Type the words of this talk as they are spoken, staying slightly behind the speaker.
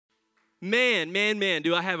Man,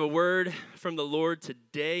 do I have a word from the Lord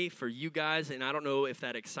today for you guys, and I don't know if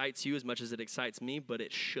that excites you as much as it excites me, but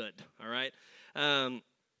it should, all right?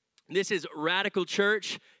 This is Radical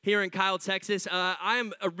Church here in Kyle, Texas. I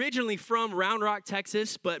am originally from Round Rock,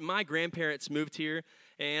 Texas, but my grandparents moved here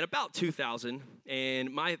in about 2000,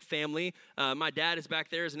 and my family, my dad is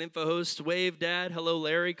back there as an info host. Wave, Dad. Hello,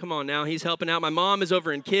 Larry. Come on now. He's helping out. My mom is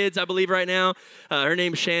over in kids, I believe, right now. Her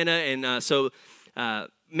name's Shanna, and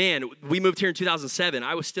man, we moved here in 2007.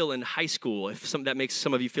 I was still in high school. If that makes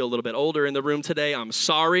some of you feel a little bit older in the room today, I'm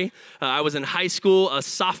sorry. I was in high school, a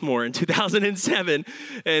sophomore in 2007.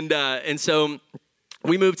 And so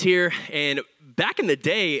we moved here, and back in the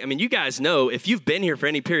day, I mean, you guys know, if you've been here for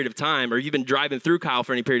any period of time, or you've been driving through Kyle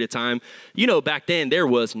for any period of time, you know back then there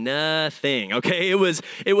was nothing, okay? It was.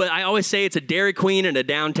 I always say it's a Dairy Queen and a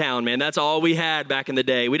downtown, man. That's all we had back in the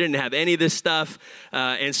day. We didn't have any of this stuff,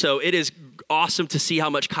 and so it is awesome to see how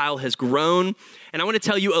much Kyle has grown. And I want to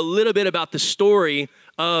tell you a little bit about the story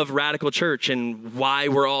of Radical Church and why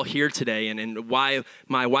we're all here today, and why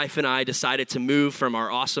my wife and I decided to move from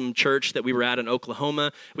our awesome church that we were at in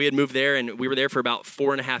Oklahoma. We had moved there, and we were there for about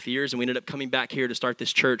 4.5 years, and we ended up coming back here to start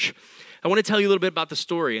this church. I want to tell you a little bit about the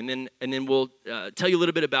story, and then we'll tell you a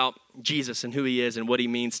little bit about Jesus and who he is and what he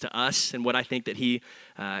means to us and what I think that he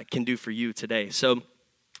can do for you today. So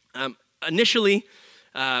initially,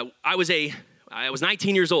 I was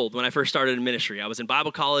 19 years old when I first started in ministry. I was in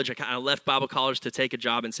Bible college. I kind of left Bible college to take a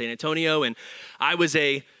job in San Antonio, and I was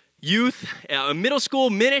a middle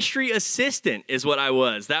school ministry assistant is what I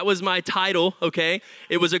was. That was my title, okay?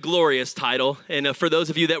 It was a glorious title, and for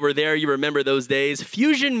those of you that were there, you remember those days.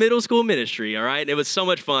 Fusion Middle School Ministry, all right? And it was so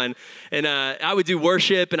much fun, and I would do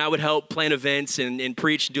worship, and I would help plan events and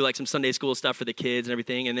preach and do like some Sunday school stuff for the kids and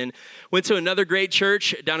everything, and then went to another great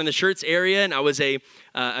church down in the Schertz area, and I was a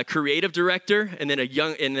creative director and then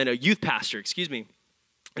a youth pastor, excuse me.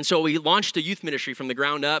 And so we launched a youth ministry from the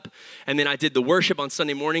ground up, and then I did the worship on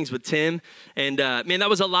Sunday mornings with Tim, and man, that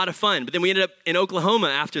was a lot of fun. But then we ended up in Oklahoma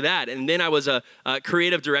after that, and then I was a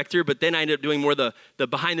creative director, but then I ended up doing more the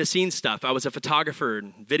behind-the-scenes stuff. I was a photographer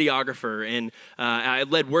and videographer, and I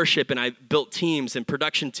led worship, and I built teams and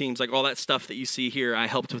production teams, like all that stuff that you see here. I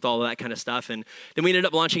helped with all of that kind of stuff, and then we ended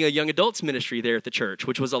up launching a young adults ministry there at the church,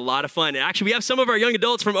 which was a lot of fun. And actually, we have some of our young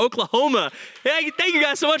adults from Oklahoma. Hey, thank you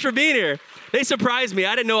guys so much for being here. They surprised me.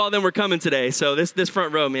 I didn't know all of them were coming today. So this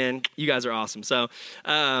front row, man, you guys are awesome. So,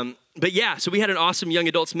 but yeah, so we had an awesome young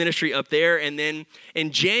adults ministry up there. And then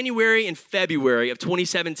in January and February of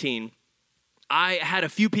 2017, I had a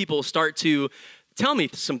few people start to tell me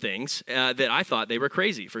some things that I thought they were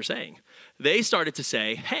crazy for saying. They started to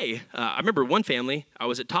say, hey, I remember one family, I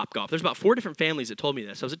was at Topgolf. There's about 4 different families that told me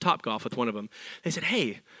this. I was at Topgolf with one of them. They said,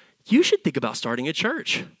 hey, you should think about starting a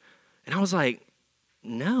church. And I was like,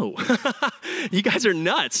 no, you guys are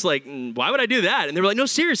nuts. Like, why would I do that? And they were like, no,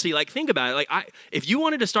 seriously, like, think about it. Like, if you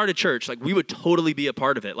wanted to start a church, like, we would totally be a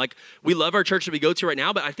part of it. Like, we love our church that we go to right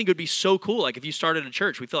now, but I think it would be so cool. Like, if you started a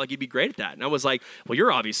church, we feel like you'd be great at that. And I was like, well,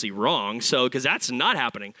 you're obviously wrong. So, because that's not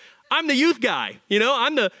happening. I'm the youth guy, you know,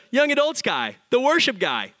 I'm the young adults guy, the worship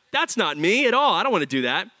guy. That's not me at all. I don't want to do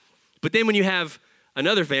that. But then when you have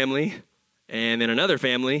another family and then another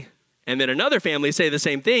family and then another family say the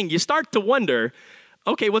same thing, you start to wonder,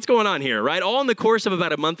 okay, what's going on here, right? All in the course of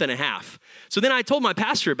about a month and a half. So then I told my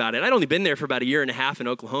pastor about it. I'd only been there for about 1.5 years in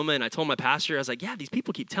Oklahoma, and I told my pastor, I was like, yeah, these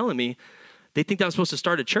people keep telling me they think that I'm supposed to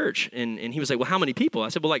start a church. And he was like, well, how many people? I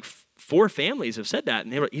said, well, like 4 families have said that.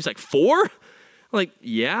 And he's like, 4? I'm like,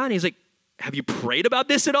 yeah. And he's like, have you prayed about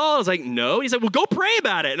this at all? I was like, no. He's like, well, go pray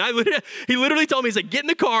about it. And he literally told me, he's like, get in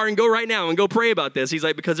the car and go right now and go pray about this. He's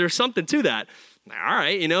like, because there's something to that. Like, all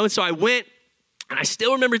right, you know. And so I went. And I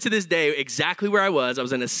still remember to this day exactly where I was. I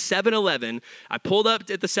was in a 7-Eleven. I pulled up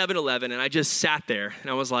at the 7-Eleven, and I just sat there.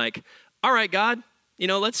 And I was like, all right, God, you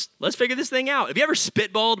know, let's figure this thing out. Have you ever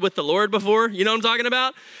spitballed with the Lord before? You know what I'm talking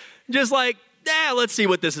about? Just like, let's see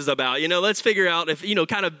what this is about. You know, let's figure out if, you know,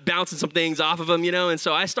 kind of bouncing some things off of him, you know. And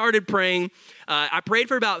so I started praying. I prayed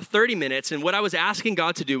for about 30 minutes, and what I was asking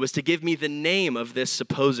God to do was to give me the name of this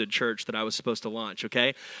supposed church that I was supposed to launch,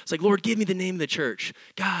 okay? It's like, Lord, give me the name of the church.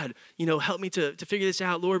 God, you know, help me to figure this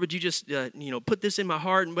out. Lord, would you just, you know, put this in my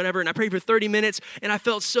heart and whatever? And I prayed for 30 minutes, and I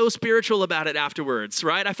felt so spiritual about it afterwards,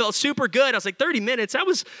 right? I felt super good. I was like, 30 minutes, that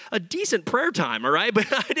was a decent prayer time, all right? But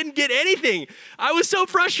I didn't get anything. I was so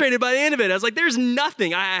frustrated by the end of it. I was like, there's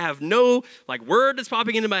nothing. I have no, like, word that's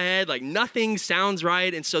popping into my head. Like, nothing sounds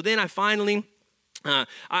right. And so then I finally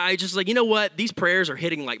I just like, you know what? These prayers are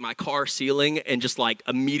hitting like my car ceiling and just like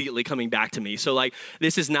immediately coming back to me. So like,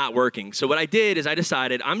 this is not working. So what I did is I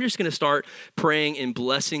decided I'm just going to start praying and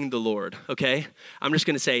blessing the Lord, okay? I'm just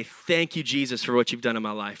going to say, thank you, Jesus, for what you've done in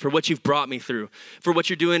my life, for what you've brought me through, for what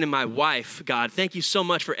you're doing in my wife, God. Thank you so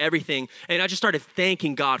much for everything. And I just started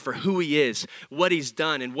thanking God for who he is, what he's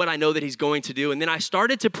done, and what I know that he's going to do. And then I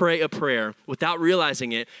started to pray a prayer without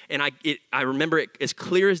realizing it. And I remember it as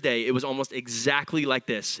clear as day. It was almost exactly like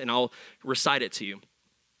this, and I'll recite it to you.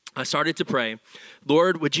 I started to pray,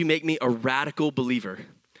 Lord, would you make me a radical believer?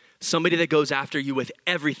 Somebody that goes after you with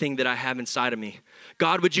everything that I have inside of me.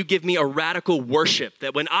 God, would you give me a radical worship,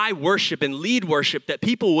 that when I worship and lead worship, that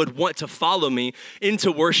people would want to follow me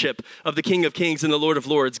into worship of the King of Kings and the Lord of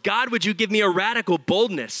Lords. God, would you give me a radical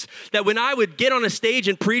boldness, that when I would get on a stage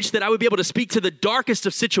and preach, that I would be able to speak to the darkest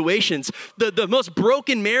of situations, the most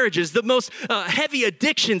broken marriages, the most heavy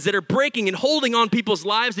addictions that are breaking and holding on people's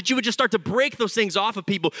lives, that you would just start to break those things off of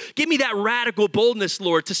people. Give me that radical boldness,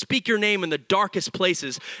 Lord, to speak your name in the darkest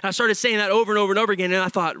places. And I started saying that over and over and over again, and I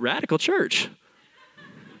thought, radical church.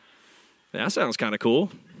 That sounds kind of cool.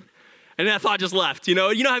 And that thought just left, have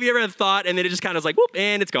you ever had a thought and then it just kind of was like, whoop,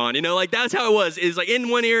 and it's gone, like that's how it was. It's like in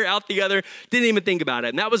one ear, out the other, didn't even think about it.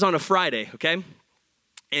 And that was on a Friday, okay?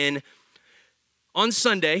 And on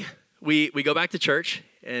Sunday, we go back to church,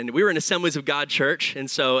 and we were in Assemblies of God church. And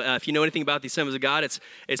so if you know anything about the Assemblies of God, it's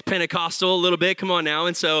Pentecostal a little bit, come on now.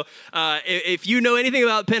 And so if you know anything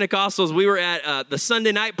about Pentecostals, we were at the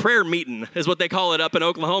Sunday night prayer meeting is what they call it up in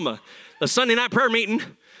Oklahoma. The Sunday night prayer meeting.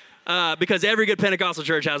 Because every good Pentecostal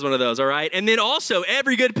church has one of those, all right? And then also,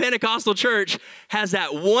 every good Pentecostal church has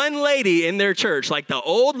that one lady in their church, like the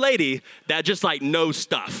old lady that just like knows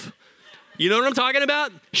stuff. You know what I'm talking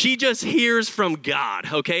about? She just hears from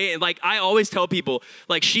God, okay? And like I always tell people,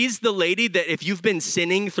 like she's the lady that if you've been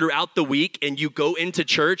sinning throughout the week and you go into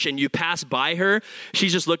church and you pass by her,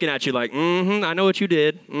 she's just looking at you like, I know what you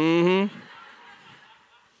did, Her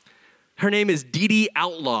name is Dee Dee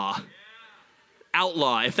Outlaw.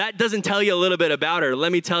 Outlaw. If that doesn't tell you a little bit about her,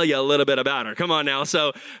 let me tell you a little bit about her. Come on now.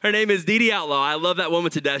 So her name is Dee Dee Outlaw. I love that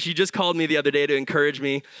woman to death. She just called me the other day to encourage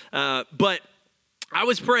me. But I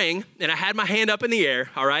was praying, and I had my hand up in the air,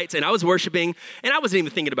 all right? And I was worshiping, and I wasn't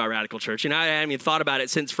even thinking about Radical Church. I hadn't even thought about it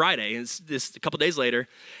since Friday. It's this a couple days later.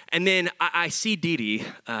 And then I see Dee Dee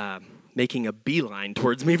making a beeline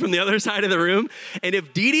towards me from the other side of the room. And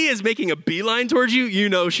if Dee Dee is making a beeline towards you, you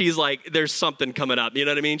know she's like, there's something coming up. You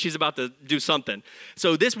know what I mean? She's about to do something.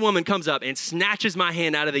 So this woman comes up and snatches my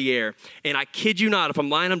hand out of the air. And I kid you not, if I'm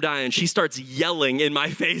lying, I'm dying. She starts yelling in my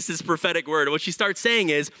face this prophetic word. And what she starts saying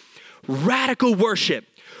is, radical worship,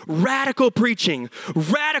 radical preaching,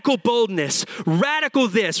 radical boldness, radical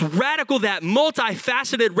this, radical that,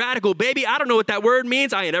 multifaceted radical. Baby, I don't know what that word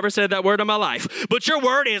means. I ain't never said that word in my life, but your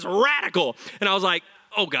word is radical. And I was like,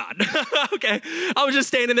 oh God, okay. I was just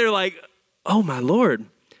standing there like, oh my Lord,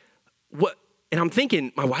 what? And I'm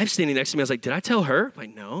thinking, my wife's standing next to me. I was like, did I tell her? I'm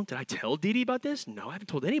like, no. Did I tell Dee Dee about this? No, I haven't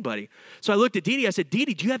told anybody. So I looked at Dee Dee. I said, Dee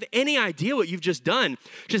Dee, do you have any idea what you've just done?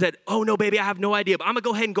 She said, oh, no, baby, I have no idea. But I'm going to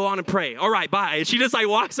go ahead and go on and pray. All right, bye. And she just like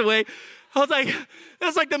walks away. I was like,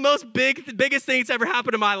 that's like the biggest thing that's ever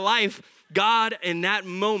happened in my life. God, in that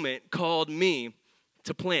moment, called me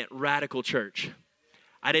to plant Radical Church.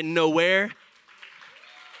 I didn't know where.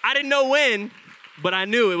 I didn't know when, but I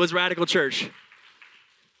knew it was Radical Church.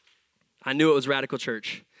 I knew it was Radical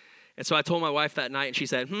Church. And so I told my wife that night, and she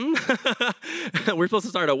said, we're supposed to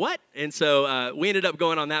start a what? And so we ended up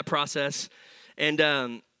going on that process. And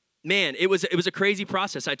man, it was a crazy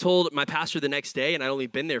process. I told my pastor the next day, and I'd only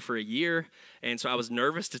been there for a year. And so I was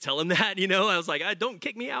nervous to tell him that, I was like, don't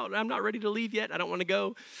kick me out. I'm not ready to leave yet. I don't want to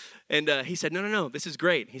go. And he said, no, this is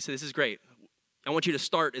great. He said, this is great. I want you to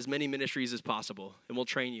start as many ministries as possible, and we'll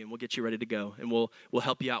train you, and we'll get you ready to go, and we'll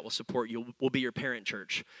help you out. We'll support you. We'll be your parent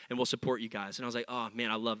church, and we'll support you guys. And I was like, oh, man,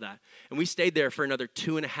 I love that. And we stayed there for another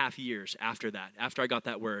 2.5 years after that, after I got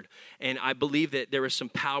that word. And I believe that there was some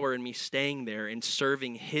power in me staying there and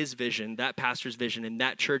serving his vision, that pastor's vision, and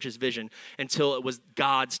that church's vision until it was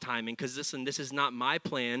God's timing. Because listen, this is not my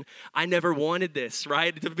plan. I never wanted this,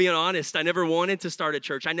 right? To be honest, I never wanted to start a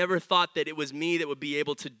church. I never thought that it was me that would be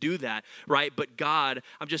able to do that, right? But God,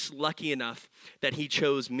 I'm just lucky enough that he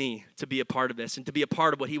chose me to be a part of this and to be a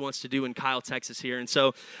part of what he wants to do in Kyle, Texas here. And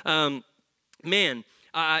so, my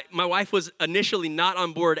wife was initially not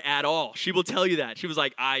on board at all. She will tell you that. She was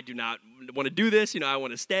like, I do not want to do this. I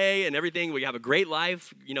want to stay and everything. We have a great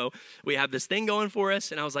life. We have this thing going for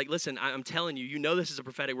us. And I was like, listen, I'm telling you, this is a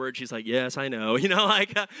prophetic word. She's like, yes, I know.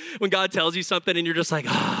 When God tells you something and you're just like,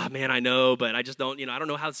 man, I know, but I just don't, I don't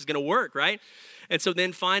know how this is going to work, right? And so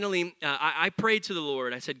then finally, I prayed to the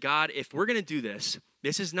Lord. I said, God, if we're going to do this,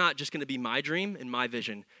 this is not just going to be my dream and my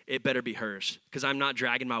vision. It better be hers, because I'm not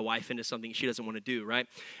dragging my wife into something she doesn't want to do, right?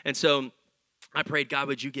 And so I prayed, God,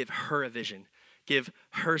 would you give her a vision? Give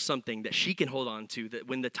her something that she can hold on to, that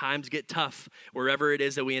when the times get tough, wherever it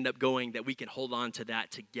is that we end up going, that we can hold on to that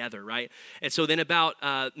together, right? And so then about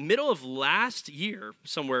middle of last year,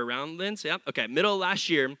 somewhere around then, middle of last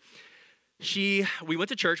year, we went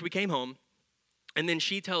to church, we came home, and then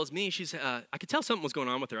she tells me, I could tell something was going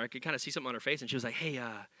on with her. I could kind of see something on her face, and she was like, hey,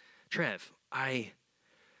 Trev,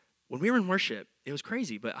 when we were in worship, it was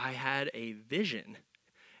crazy, but I had a vision.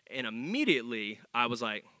 And immediately I was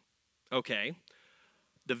like, okay,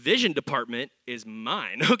 the vision department is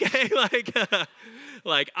mine, okay?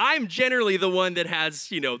 Like I'm generally the one that has,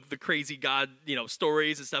 the crazy God,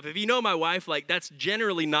 stories and stuff. If you know my wife, that's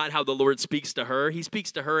generally not how the Lord speaks to her. He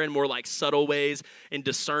speaks to her in more like subtle ways and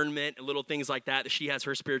discernment and little things like that she has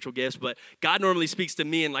her spiritual gifts. But God normally speaks to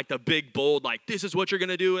me in like the big, bold, like, this is what you're going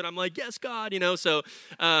to do. And I'm like, yes, God, So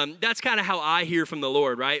that's kind of how I hear from the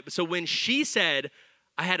Lord, right? So when she said,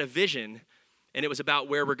 I had a vision, and it was about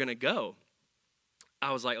where we're going to go,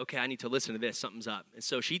 I was like, okay, I need to listen to this. Something's up. And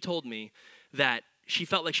so she told me that she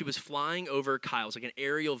felt like she was flying over Kyle. It was like an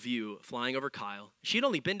aerial view flying over Kyle. She'd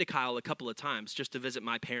only been to Kyle a couple of times just to visit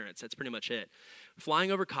my parents. That's pretty much it.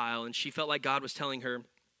 Flying over Kyle, and she felt like God was telling her,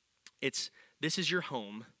 this is your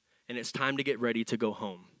home, and it's time to get ready to go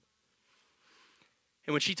home.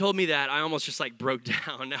 And when she told me that, I almost just broke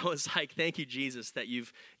down. I was like, thank you, Jesus, that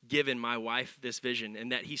you've given my wife this vision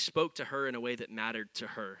and that he spoke to her in a way that mattered to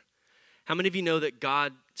her. How many of you know that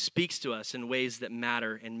God speaks to us in ways that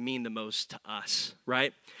matter and mean the most to us,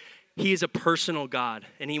 right? He is a personal God,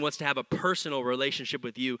 and he wants to have a personal relationship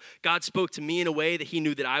with you. God spoke to me in a way that he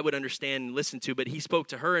knew that I would understand and listen to, but he spoke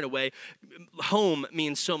to her in a way. Home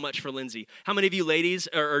means so much for Lindsay. How many of you ladies,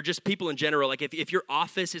 or just people in general, if your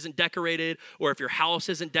office isn't decorated, or if your house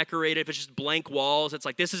isn't decorated, if it's just blank walls, it's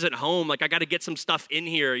like, this isn't home. I got to get some stuff in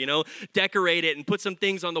here, decorate it and put some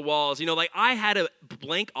things on the walls. I had a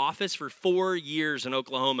blank office for 4 years in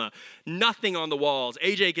Oklahoma. Nothing on the walls.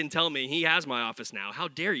 AJ can tell me he has my office now. How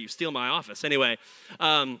dare you steal my office? Anyway,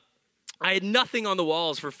 I had nothing on the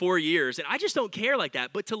walls for 4 years, and I just don't care like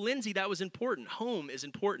that. But to Lindsay, that was important. Home is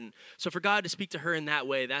important. So for God to speak to her in that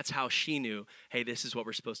way, that's how she knew, hey, this is what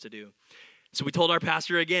we're supposed to do. So we told our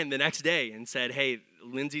pastor again the next day and said, hey,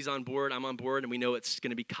 Lindsay's on board, I'm on board, and we know it's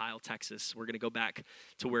going to be Kyle, Texas. We're going to go back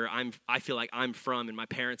to where I feel like I'm from and my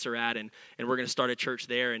parents are at, and we're going to start a church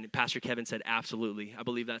there. And Pastor Kevin said, absolutely. I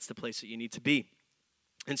believe that's the place that you need to be.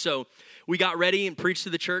 And so we got ready and preached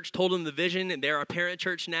to the church, told them the vision, and they're our parent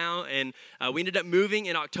church now. And we ended up moving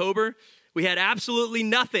in October. We had absolutely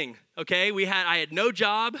nothing, okay? I had no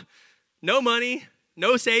job, no money,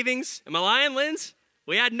 no savings. Am I lying, Linz?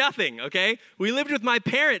 We had nothing, okay? We lived with my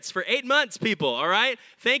parents for 8 months, people, all right?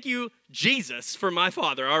 Thank you, Jesus, for my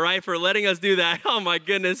father, all right, for letting us do that. Oh, my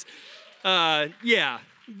goodness. Yeah,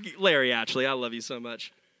 Larry, actually, I love you so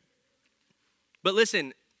much. But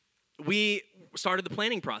listen, we started the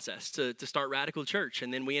planning process to start Radical Church.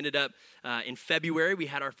 And then we ended up in February, we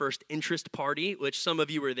had our first interest party, which some of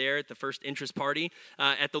you were there at the first interest party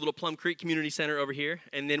at the little Plum Creek Community Center over here.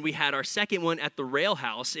 And then we had our second one at the Rail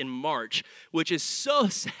House in March, which is so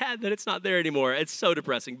sad that it's not there anymore. It's so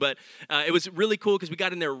depressing. But it was really cool because we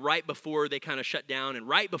got in there right before they kind of shut down and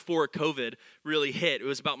right before COVID really hit. It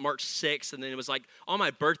was about March 6th. And then it was like on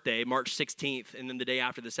my birthday, March 16th. And then the day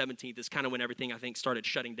after the 17th is kind of when everything, I think, started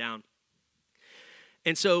shutting down.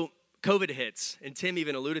 And so COVID hits, and Tim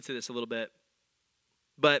even alluded to this a little bit,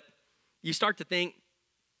 but you start to think,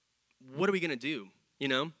 what are we going to do?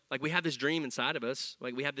 We have this dream inside of us.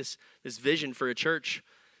 We have this vision for a church.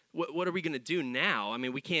 What are we going to do now? I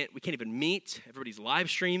mean, we can't even meet. Everybody's live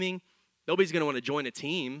streaming. Nobody's going to want to join a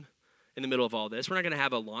team in the middle of all this. We're not going to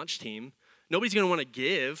have a launch team. Nobody's going to want to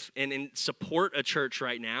give and support a church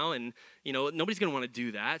right now, and nobody's going to want to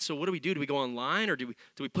do that. So what do we do? Do we go online, or do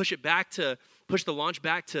we push the launch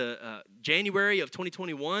back to January of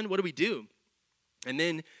 2021? What do we do? And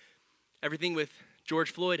then everything with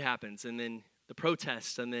George Floyd happens, and then the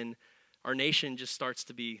protests, and then our nation just starts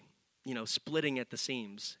to be splitting at the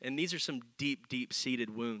seams. And these are some deep,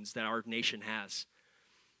 deep-seated wounds that our nation has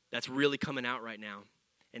that's really coming out right now.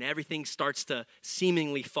 And everything starts to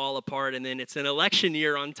seemingly fall apart, and then it's an election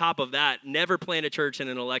year on top of that. Never plant a church in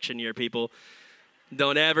an election year, people.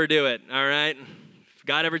 Don't ever do it, all right? If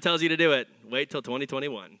God ever tells you to do it, wait till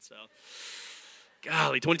 2021. So,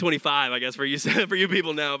 golly, 2025, I guess, for you for you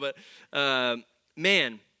people now. But,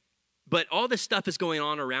 man, but all this stuff is going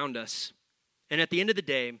on around us. And at the end of the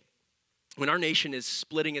day, when our nation is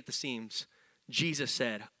splitting at the seams, Jesus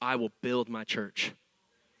said, I will build my church.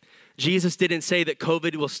 Jesus didn't say that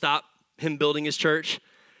COVID will stop him building his church.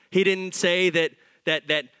 He didn't say that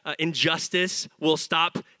injustice will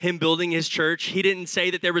stop him building his church. He didn't say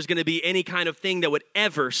that there was going to be any kind of thing that would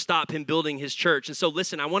ever stop him building his church. And so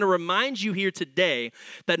listen, I want to remind you here today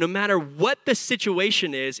that no matter what the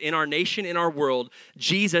situation is in our nation, in our world,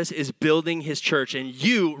 Jesus is building his church. And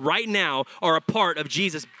you right now are a part of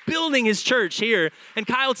Jesus building his church here in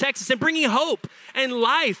Kyle, Texas, and bringing hope and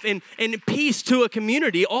life and peace to a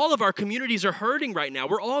community. All of our communities are hurting right now.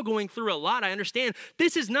 We're all going through a lot. I understand.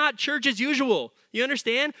 This is not church as usual. You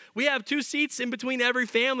understand? We have 2 seats in between every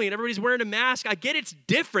family and everybody's wearing a mask. I get it's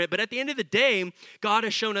different, but at the end of the day, God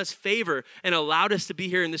has shown us favor and allowed us to be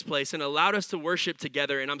here in this place and allowed us to worship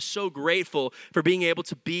together. And I'm so grateful for being able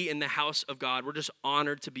to be in the house of God. We're just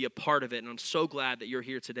honored to be a part of it. And I'm so glad that you're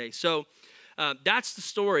here today. So that's the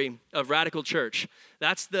story of Radical Church.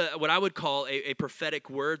 That's what I would call a prophetic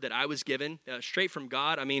word that I was given straight from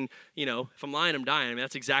God. I mean, you know, if I'm lying, I'm dying. I mean,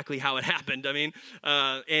 that's exactly how it happened. I mean,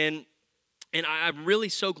 and I'm really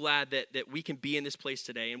so glad that we can be in this place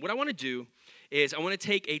today. And what I want to do is I want to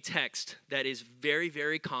take a text that is very,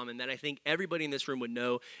 very common that I think everybody in this room would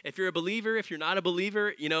know. If you're a believer, if you're not a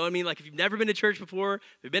believer, you know what I mean? Like if you've never been to church before, if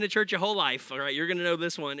you've been to church your whole life, all right, you're going to know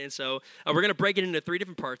this one. And so we're going to break it into 3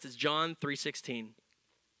 different parts. It's John 3:16.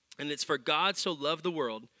 And it's for God so loved the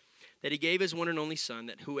world that he gave his one and only son,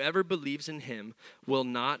 that whoever believes in him will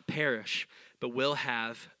not perish, but will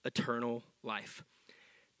have eternal life.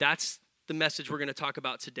 That's the message we're going to talk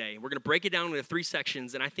about today. We're going to break it down into 3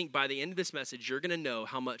 sections, and I think by the end of this message, you're going to know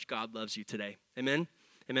how much God loves you today. Amen?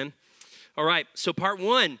 Amen? All right, so part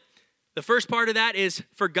 1, the first part of that is,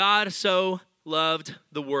 for God so loved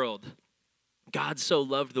the world. God so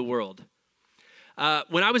loved the world.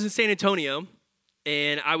 When I was in San Antonio,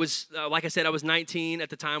 and I was, like I said, I was 19 at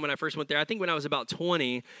the time when I first went there. I think when I was about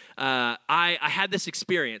 20, I had this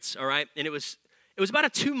experience, all right? And it was about a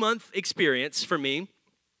 2-month experience for me.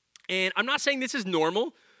 And I'm not saying this is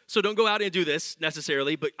normal, so don't go out and do this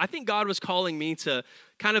necessarily, but I think God was calling me to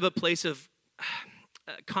kind of a place of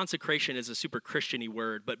consecration is a super Christian-y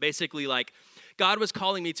word, but basically like God was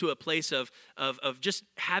calling me to a place of just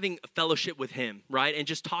having a fellowship with him, right? And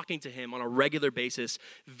just talking to him on a regular basis,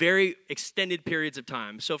 very extended periods of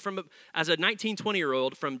time. So as a 19,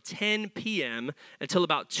 20-year-old, from 10 p.m. until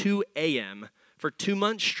about 2 a.m., for 2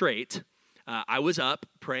 months straight, I was up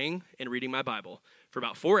praying and reading my Bible for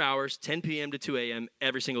about 4 hours, 10 p.m. to 2 a.m.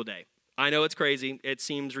 every single day. I know it's crazy. It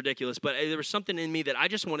seems ridiculous, but there was something in me that I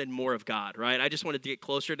just wanted more of God, right? I just wanted to get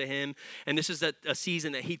closer to him, and this is a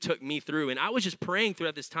season that he took me through, and I was just praying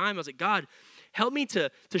throughout this time. I was like, God, help me to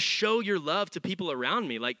show your love to people around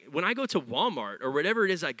me. Like when I go to Walmart or whatever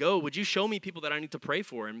it is I go, would you show me people that I need to pray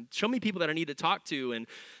for and show me people that I need to talk to and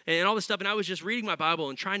all this stuff. And I was just reading my Bible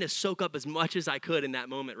and trying to soak up as much as I could in that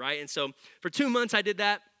moment, right? And so for 2 months I did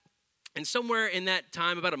that. And somewhere in that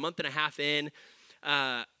time, about a month and a half in,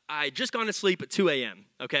 I had just gone to sleep at 2 a.m.,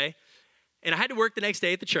 okay? And I had to work the next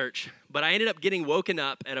day at the church, but I ended up getting woken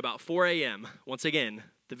up at about 4 a.m. Once again,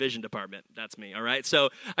 the vision department, that's me, all right? So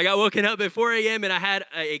I got woken up at 4 a.m. and I had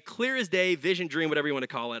a clear as day vision dream, whatever you want to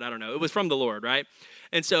call it, I don't know. It was from the Lord, right?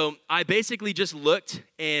 And so I basically just looked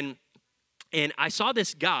and I saw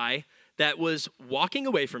this guy that was walking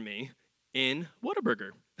away from me in Whataburger.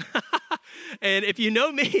 And if you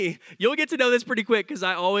know me, you'll get to know this pretty quick because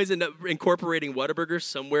I always end up incorporating Whataburger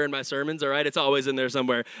somewhere in my sermons, all right? It's always in there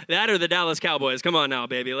somewhere. That or the Dallas Cowboys. Come on now,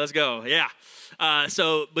 baby. Let's go. Yeah.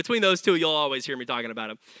 So between those two, you'll always hear me talking about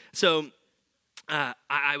them. So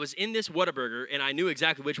I was in this Whataburger, and I knew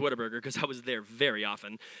exactly which Whataburger because I was there very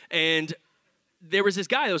often. And there was this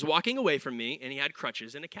guy that was walking away from me, and he had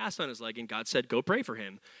crutches and a cast on his leg, and God said, go pray for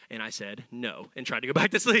him. And I said, no, and tried to go back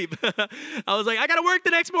to sleep. I was like, I got to work the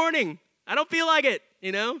next morning. I don't feel like it,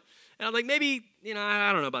 you know? And I was like, maybe, you know,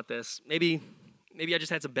 I don't know about this. Maybe I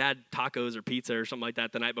just had some bad tacos or pizza or something like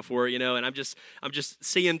that the night before, you know, and I'm just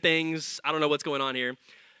seeing things. I don't know what's going on here.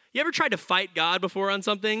 You ever tried to fight God before on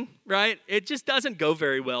something, right? It just doesn't go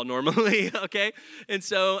very well normally, okay? And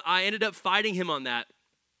so I ended up fighting him on that.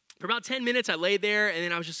 For about 10 minutes, I lay there, and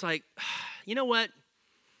then I was just like, you know what?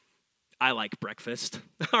 I like breakfast,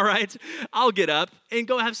 all right? I'll get up and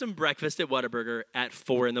go have some breakfast at Whataburger at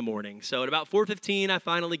 4 in the morning. So at about 4:15, I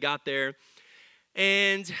finally got there,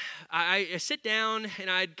 and I sit down,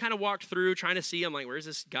 and I kind of walked through trying to see. I'm like, where's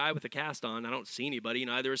this guy with the cast on? I don't see anybody. You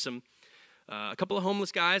know, there was some a couple of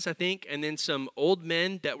homeless guys, I think, and then some old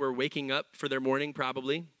men that were waking up for their morning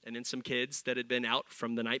probably, and then some kids that had been out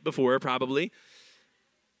from the night before probably.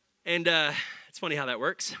 And it's funny how that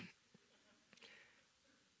works.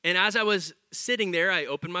 And as I was sitting there, I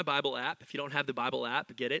opened my Bible app. If you don't have the Bible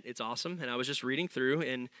app, get it. It's awesome. And I was just reading through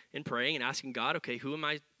and praying and asking God, okay,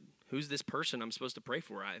 who's this person I'm supposed to pray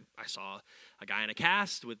for? I saw a guy in a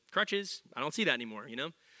cast with crutches. I don't see that anymore,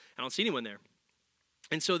 I don't see anyone there.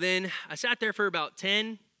 And so then I sat there for about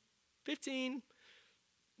 10, 15,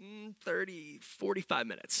 30, 45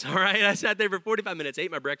 minutes, all right? I sat there for 45 minutes,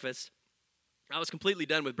 ate my breakfast. I was completely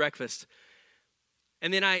done with breakfast.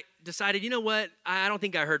 And then I decided, you know what? I don't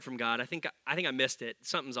think I heard from God. I think I missed it.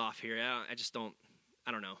 Something's off here.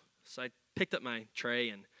 I don't know. So I picked up my tray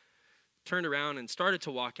and turned around and started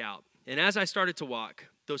to walk out. And as I started to walk,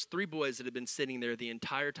 those 3 boys that had been sitting there the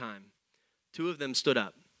entire time, 2 of them stood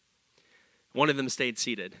up. One of them stayed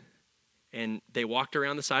seated. And they walked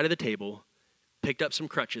around the side of the table, picked up some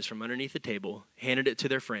crutches from underneath the table, handed it to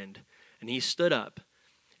their friend, and he stood up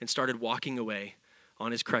and started walking away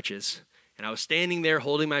on his crutches. And I was standing there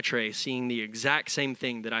holding my tray, seeing the exact same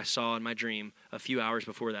thing that I saw in my dream a few hours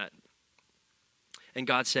before that. And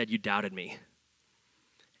God said, you doubted me.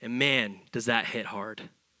 And man, does that hit hard.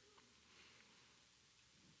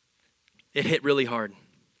 It hit really hard.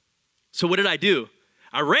 So what did I do?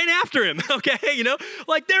 I ran after him, okay,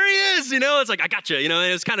 like there he is, it's like, I got you, and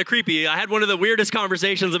it was kind of creepy. I had one of the weirdest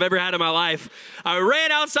conversations I've ever had in my life. I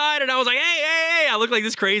ran outside and I was like, hey, I looked like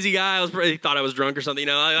this crazy guy. He thought I was drunk or something,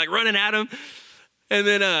 I like running at him. And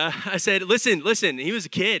then I said, listen, he was a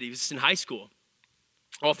kid. He was in high school.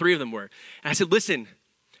 All 3 of them were. And I said, listen,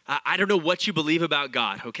 I don't know what you believe about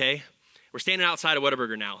God, okay? We're standing outside of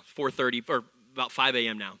Whataburger now, 4:30 or about 5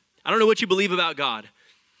 a.m. now. I don't know what you believe about God,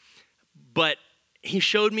 but he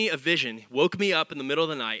showed me a vision, woke me up in the middle of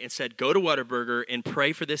the night and said, go to Whataburger and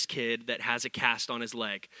pray for this kid that has a cast on his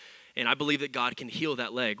leg. And I believe that God can heal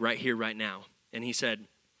that leg right here, right now. And he said,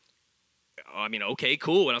 okay,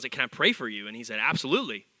 cool. And I was like, can I pray for you? And he said,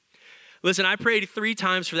 absolutely. Listen, I prayed 3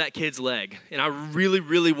 times for that kid's leg. And I really,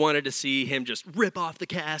 really wanted to see him just rip off the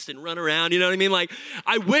cast and run around. You know what I mean? Like,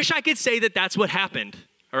 I wish I could say that that's what happened.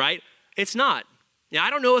 All right? It's not. Now, I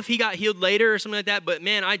don't know if he got healed later or something like that, but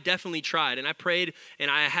man, I definitely tried. And I prayed and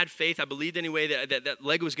I had faith. I believed anyway that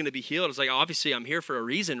leg was going to be healed. I was like, obviously, I'm here for a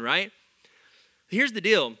reason, right? Here's the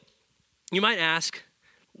deal. You might ask,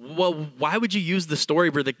 well, why would you use the story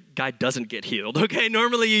where the guy doesn't get healed? Okay,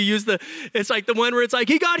 normally you use it's like the one where it's like,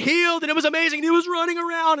 he got healed and it was amazing. He was running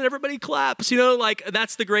around and everybody claps, like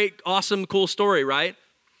that's the great, awesome, cool story, right?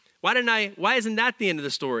 Why isn't that the end of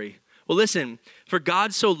the story? Well, listen, for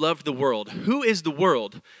God so loved the world. Who is the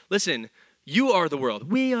world? Listen, you are the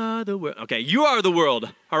world. We are the world. Okay, you are the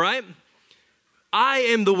world, all right? I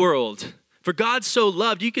am the world. For God so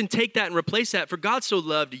loved, you can take that and replace that. For God so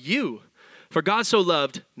loved you. For God so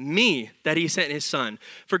loved me that he sent his son.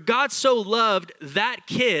 For God so loved that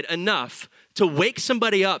kid enough to wake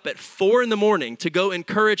somebody up at 4 a.m. to go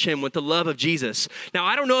encourage him with the love of Jesus. Now,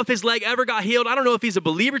 I don't know if his leg ever got healed. I don't know if he's a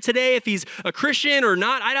believer today, if he's a Christian or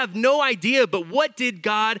not. I have no idea, but what did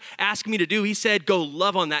God ask me to do? He said, go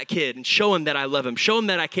love on that kid and show him that I love him. Show him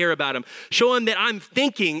that I care about him. Show him that I'm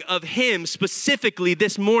thinking of him specifically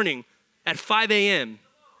this morning at 5 a.m.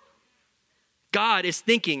 God is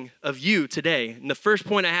thinking of you today. And the first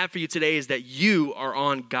point I have for you today is that you are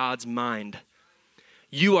on God's mind.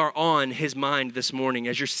 You are on his mind this morning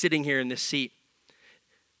as you're sitting here in this seat.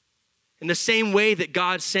 In the same way that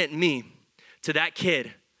God sent me to that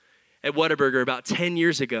kid at Whataburger about 10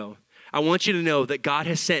 years ago, I want you to know that God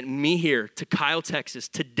has sent me here to Kyle, Texas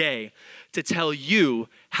today to tell you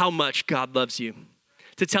how much God loves you,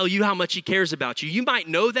 to tell you how much he cares about you. You might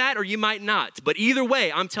know that or you might not, but either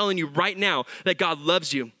way, I'm telling you right now that God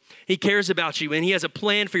loves you. He cares about you and he has a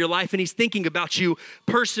plan for your life and he's thinking about you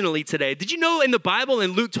personally today. Did you know in the Bible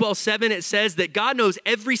in Luke 12:7, it says that God knows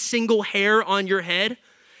every single hair on your head?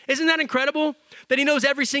 Isn't that incredible? That he knows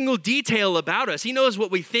every single detail about us. He knows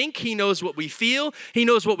what we think. He knows what we feel. He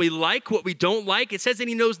knows what we like, what we don't like. It says that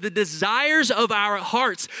he knows the desires of our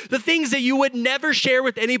hearts, the things that you would never share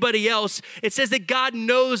with anybody else. It says that God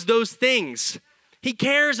knows those things. He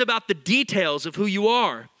cares about the details of who you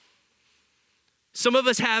are. Some of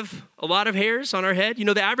us have a lot of hairs on our head. You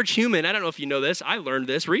know, the average human, I don't know if you know this, I learned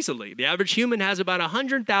this recently. The average human has about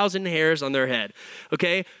 100,000 hairs on their head,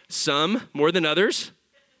 okay? Some more than others,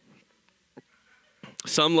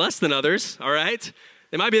 some less than others, all right?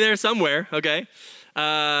 They might be there somewhere, okay?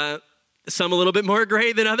 Some a little bit more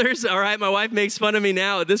gray than others. All right, my wife makes fun of me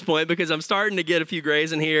now at this point because I'm starting to get a few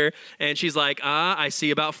grays in here. And she's like, I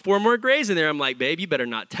see about 4 more grays in there. I'm like, babe, you better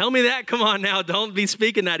not tell me that. Come on now, don't be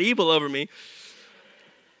speaking that evil over me.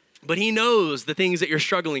 But he knows the things that you're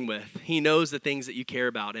struggling with. He knows the things that you care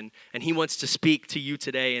about. And he wants to speak to you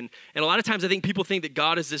today. And a lot of times I think people think that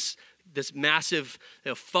God is this massive,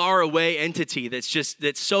 far away entity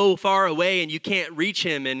that's so far away and you can't reach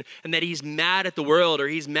him, and that he's mad at the world or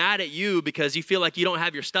he's mad at you because you feel like you don't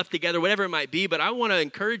have your stuff together, whatever it might be. But I want to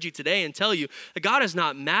encourage you today and tell you that God is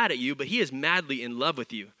not mad at you, but he is madly in love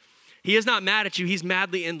with you. He is not mad at you. He's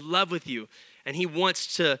madly in love with you. And he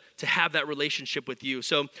wants to have that relationship with you.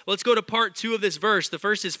 So let's go to part 2 of this verse. The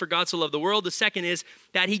first is, for God so loved the world. The second is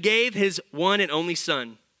that he gave his one and only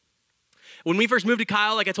son. When we first moved to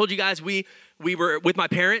Kyle, like I told you guys, we were with my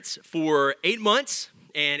parents for 8 months,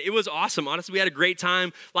 and it was awesome. Honestly, we had a great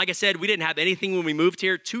time. Like I said, we didn't have anything when we moved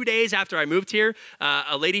here. 2 days after I moved here,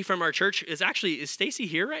 a lady from our church is Stacy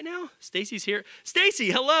here right now? Stacy's here. Stacy,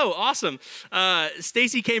 hello, awesome.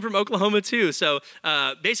 Stacy came from Oklahoma too. So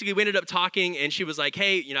basically we ended up talking, and she was like,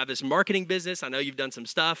 hey, I have this marketing business. I know you've done some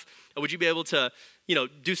stuff. Would you be able to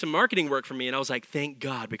do some marketing work for me? And I was like, thank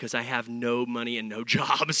God, because I have no money and no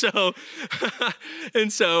job. So,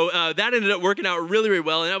 that ended up working out really, really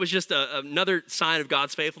well. And that was just another sign of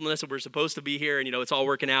God's faithfulness that we're supposed to be here, and, it's all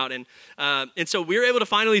working out. And so we were able to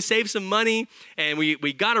finally save some money, and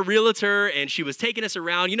we got a realtor, and she was taking us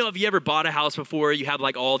around. If you ever bought a house before, you have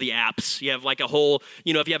like all the apps. You have like a whole,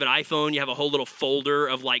 if you have an iPhone, you have a whole little folder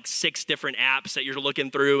of like 6 different apps that you're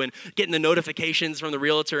looking through and getting the notifications from the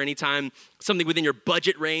realtor anytime something within your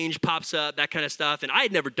budget range pops up, that kind of stuff. And I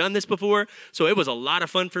had never done this before, so it was a lot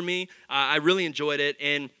of fun for me. I really enjoyed it.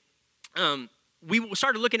 And we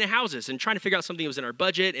started looking at houses and trying to figure out something that was in our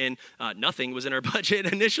budget, and nothing was in our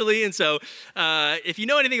budget initially. And so if you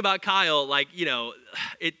know anything about Kyle, you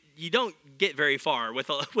don't get very far with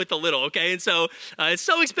a little, okay? And so it's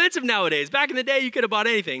so expensive nowadays. Back in the day, you could have bought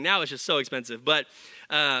anything. Now it's just so expensive. But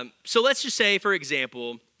so let's just say, for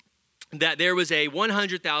example, that there was a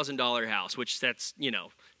 $100,000 house, which that's,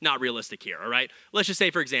 not realistic here, all right? Let's just say,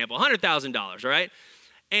 for example, $100,000, all right?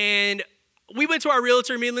 And we went to our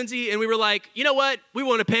realtor, me and Lindsay, and we were like, you know what? We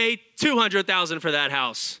want to pay $200,000 for that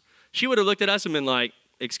house. She would have looked at us and been like,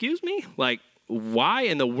 excuse me? Like, why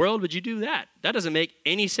in the world would you do that? That doesn't make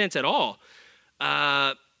any sense at all.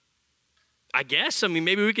 I guess,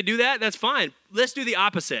 maybe we could do that. That's fine. Let's do the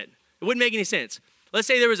opposite. It wouldn't make any sense. Let's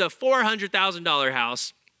say there was a $400,000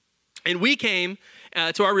 house, and we came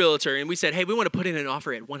to our realtor and we said, hey, we want to put in an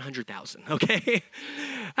offer at $100,000, okay?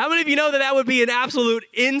 How many of you know that would be an absolute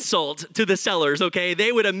insult to the sellers, okay?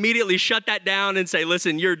 They would immediately shut that down and say,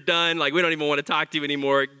 listen, you're done. Like, we don't even want to talk to you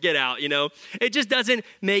anymore. Get out, It just doesn't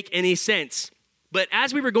make any sense. But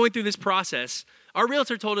as we were going through this process, our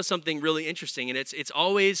realtor told us something really interesting, and it's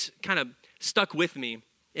always kind of stuck with me.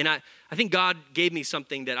 And I think God gave me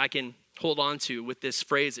something that I can hold on to with this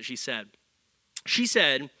phrase that she said. She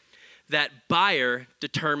said that buyer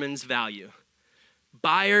determines value.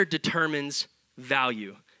 Buyer determines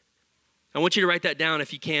value. I want you to write that down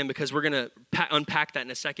if you can, because we're going to unpack that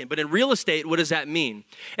in a second. But in real estate, what does that mean?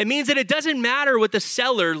 It means that it doesn't matter what the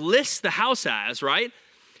seller lists the house as, right?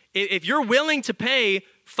 If you're willing to pay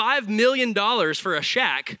 $5 million for a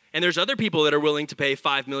shack, and there's other people that are willing to pay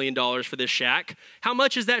 $5 million for this shack, how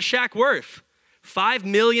much is that shack worth? $5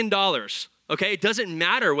 million, okay? It doesn't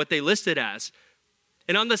matter what they list it as.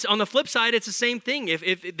 And on the flip side, it's the same thing.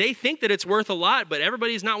 If they think that it's worth a lot, but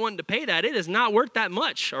everybody's not wanting to pay that, it is not worth that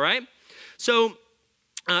much, all right? So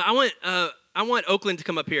I want Oakland to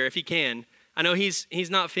come up here if he can. I know he's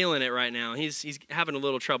not feeling it right now. He's having a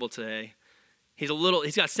little trouble today. He's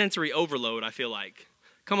got sensory overload, I feel like.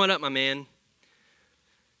 Come on up, my man.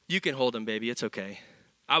 You can hold him, baby. It's okay.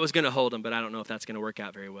 I was going to hold him, but I don't know if that's going to work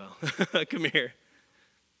out very well. Come here.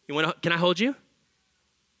 Can I hold you?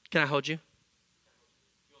 Can I hold you?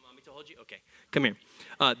 You want mommy to hold you? Okay. Come here.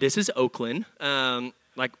 This is Oakland. Hello,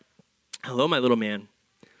 my little man.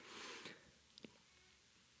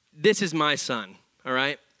 This is my son, all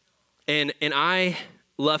right? And I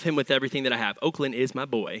love him with everything that I have. Oakland is my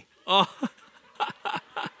boy. Oh.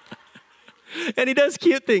 And he does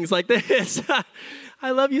cute things like this.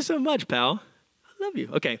 I love you so much, pal. I love you.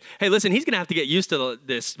 Okay. Hey, listen, he's going to have to get used to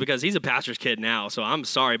this because he's a pastor's kid now. So I'm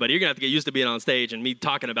sorry, but you're going to have to get used to being on stage and me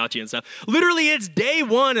talking about you and stuff. Literally, it's day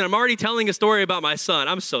 1, and I'm already telling a story about my son.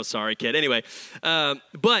 I'm so sorry, kid. Anyway,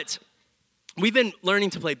 but we've been learning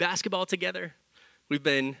to play basketball together. We've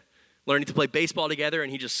been learning to play baseball together,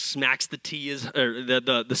 and he just smacks the tee or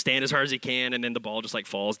the stand as hard as he can, and then the ball just like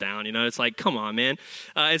falls down. It's like, come on, man.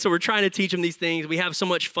 And so we're trying to teach him these things. We have so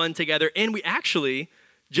much fun together, and we actually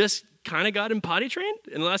just kind of got him potty trained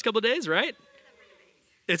in the last couple of days, right?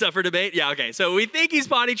 It's up for debate? Yeah, okay. So we think he's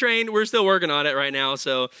potty trained. We're still working on it right now,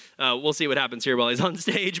 so we'll see what happens here while he's on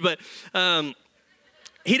stage. But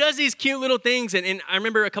he does these cute little things, and I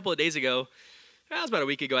remember a couple of days ago, that was about a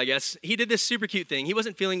week ago, I guess, he did this super cute thing. He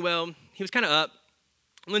wasn't feeling well. He was kind of up.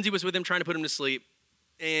 Lindsay was with him trying to put him to sleep,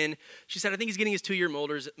 and she said, I think he's getting his 2-year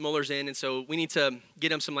molars in, and so we need to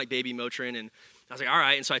get him some like baby Motrin. And I was like, all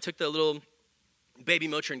right. And so I took the little baby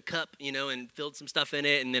Motrin cup, and filled some stuff in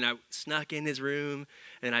it, and then I snuck in his room,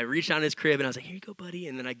 and I reached down his crib, and I was like, here you go, buddy,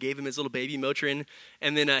 and then I gave him his little baby Motrin,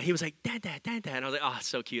 and then he was like, dad, and I was like, oh,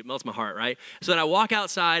 so cute, melts my heart, right? So then I walk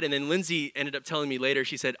outside, and then Lindsay ended up telling me later,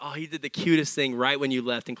 she said, oh, he did the cutest thing right when you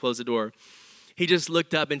left and closed the door. He just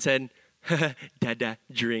looked up and said, dad,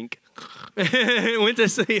 drink, and went to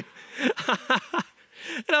sleep.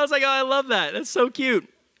 And I was like, oh, I love that, that's so cute.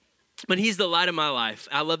 But he's the light of my life.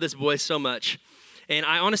 I love this boy so much. And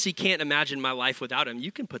I honestly can't imagine my life without him.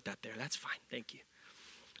 You can put that there. That's fine. Thank you.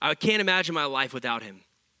 I can't imagine my life without him.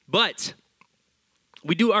 But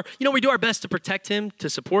we do our best to protect him, to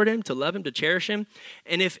support him, to love him, to cherish him.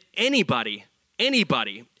 And if anybody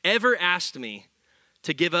ever asked me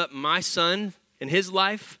to give up my son and his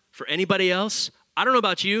life for anybody else, I don't know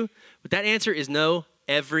about you, but that answer is no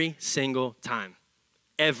every single time.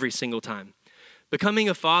 Every single time. Becoming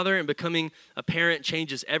a father and becoming a parent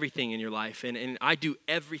changes everything in your life. And I do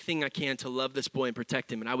everything I can to love this boy and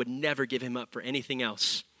protect him. And I would never give him up for anything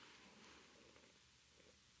else.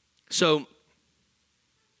 So,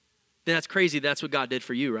 then that's crazy. That's what God did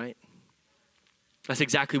for you, right? That's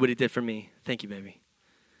exactly what he did for me. Thank you, baby.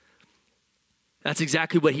 That's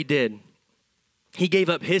exactly what he did. He gave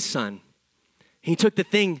up his son. He took the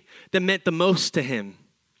thing that meant the most to him,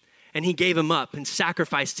 and he gave him up and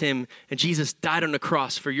sacrificed him. And Jesus died on the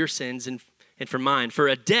cross for your sins and for mine, for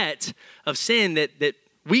a debt of sin that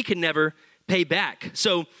we could never pay back.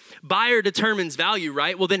 So buyer determines value,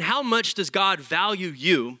 right? Well, then how much does God value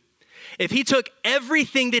you if he took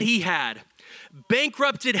everything that he had,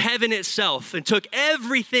 bankrupted heaven itself, and took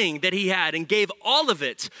everything that he had and gave all of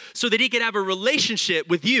it so that he could have a relationship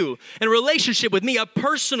with you and a relationship with me, a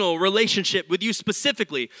personal relationship with you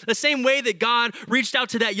specifically. The same way that God reached out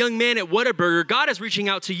to that young man at Whataburger, God is reaching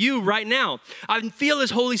out to you right now. I feel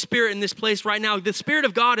his Holy Spirit in this place right now. The Spirit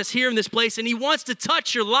of God is here in this place, and he wants to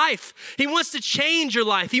touch your life. He wants to change your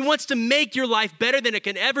life. He wants to make your life better than it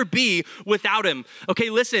can ever be without him. Okay,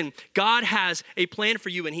 listen, God has a plan for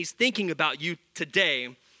you, and he's thinking about you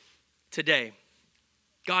today.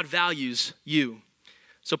 God values you.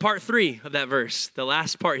 So part 3 of that verse, the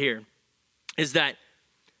last part here, is that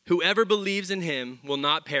whoever believes in him will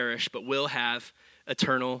not perish, but will have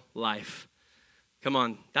eternal life. Come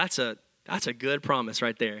on, that's a good promise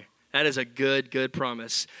right there. That is a good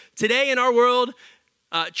promise. Today in our world,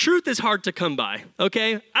 truth is hard to come by,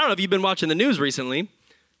 okay? I don't know if you've been watching the news recently.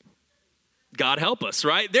 God help us,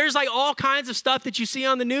 right? There's like all kinds of stuff that you see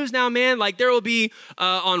on the news now, man. Like there will be,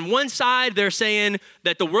 on one side, they're saying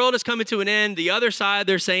that the world is coming to an end. The other side,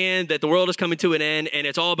 they're saying that the world is coming to an end, and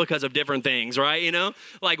it's all because of different things, right?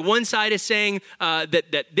 Like one side is saying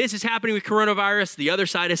that this is happening with coronavirus. The other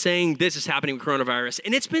side is saying this is happening with coronavirus.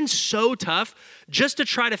 And it's been so tough just to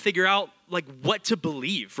try to figure out like what to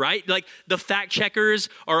believe, right? Like the fact checkers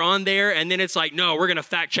are on there, and then it's like, no, we're going to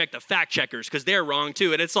fact check the fact checkers because they're wrong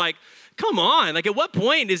too. And it's like, come on, like at what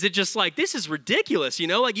point is it just like, this is ridiculous,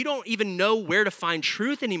 like you don't even know where to find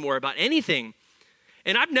truth anymore about anything.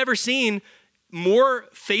 And I've never seen more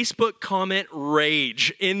Facebook comment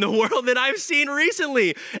rage in the world than I've seen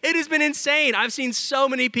recently. It has been insane. I've seen so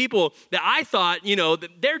many people that I thought, that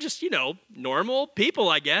they're just, normal people,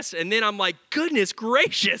 I guess. And then I'm like, goodness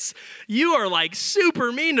gracious, you are like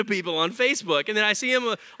super mean to people on Facebook. And then I see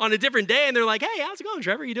them on a different day and they're like, hey, how's it going,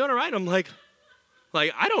 Trevor? You doing all right? I'm like,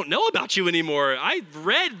 I don't know about you anymore. I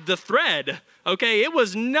read the thread, okay? It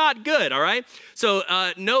was not good, all right? So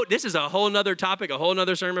note, this is a whole nother topic, a whole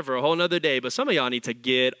nother sermon for a whole nother day, but some of y'all need to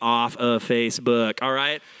get off of Facebook, all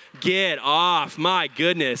right? Get off, my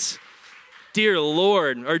goodness. Dear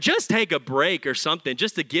Lord, or just take a break or something,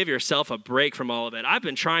 just to give yourself a break from all of it. I've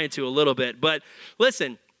been trying to a little bit, but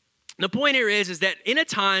listen, the point here is that in a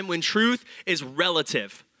time when truth is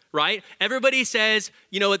relative, right? Everybody says,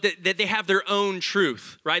 that they have their own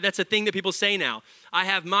truth, right? That's a thing that people say now. I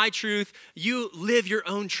have my truth. You live your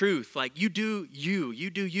own truth. Like you do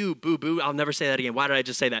you, boo-boo. I'll never say that again. Why did I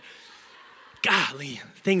just say that? Golly,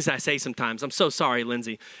 things I say sometimes. I'm so sorry,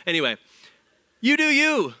 Lindsay. Anyway, you do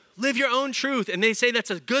you. Live your own truth. And they say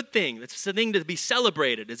that's a good thing. That's a thing to be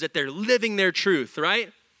celebrated, is that they're living their truth,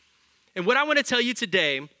 right? And what I want to tell you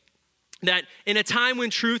today, that in a time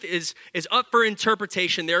when truth is up for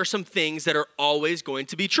interpretation, there are some things that are always going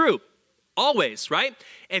to be true. Always, right?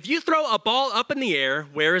 If you throw a ball up in the air,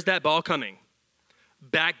 where is that ball coming?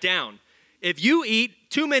 Back down. If you eat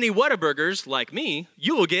too many Whataburgers, like me,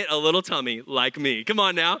 you will get a little tummy, like me. Come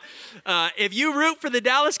on now. If you root for the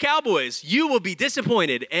Dallas Cowboys, you will be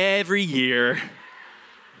disappointed every year.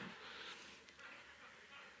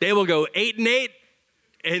 They will go 8-8,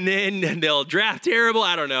 and then they'll draft terrible.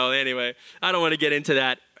 I don't know. Anyway, I don't want to get into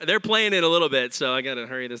that. They're playing it a little bit, so I got to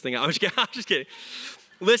hurry this thing out. I'm just kidding.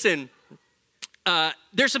 Listen,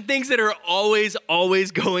 there's some things that are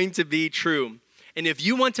always going to be true. And if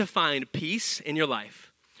you want to find peace in your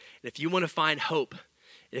life, and if you want to find hope,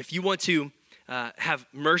 and if you want to have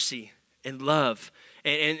mercy and love,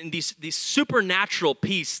 and these supernatural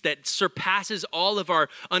peace that surpasses all of our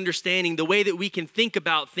understanding, the way that we can think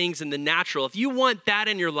about things in the natural, if you want that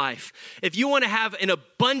in your life, if you want to have an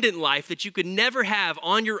abundant life that you could never have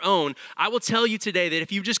on your own, I will tell you today that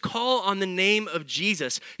if you just call on the name of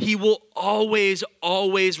Jesus, he will always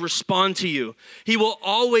respond to you. He will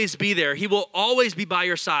always be there. He will always be by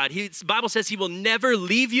your side. The Bible says he will never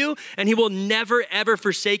leave you, and he will never, ever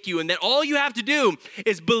forsake you, and that all you have to do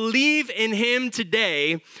is believe in him today,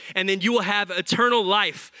 and then you will have eternal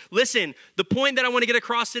life. Listen, the point that I want to get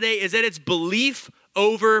across today is that it's belief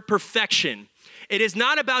over perfection. It is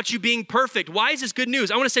not about you being perfect. Why is this good news?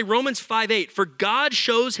 I want to say Romans 5:8. For God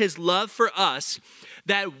shows his love for us,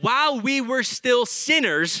 that while we were still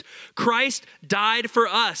sinners, Christ died for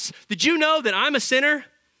us. Did you know that I'm a sinner?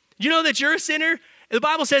 Did you know that you're a sinner? The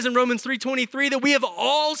Bible says in Romans 3:23 that we have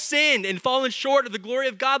all sinned and fallen short of the glory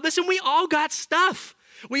of God. Listen, we all got stuff.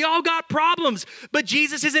 We all got problems, but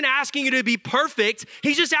Jesus isn't asking you to be perfect.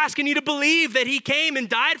 He's just asking you to believe that he came and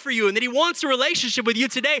died for you and that he wants a relationship with you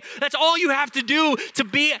today. That's all you have to do to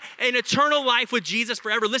be an eternal life with Jesus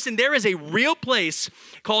forever. Listen, there is a real place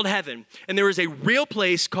called heaven, and there is a real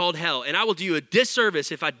place called hell, and I will do you a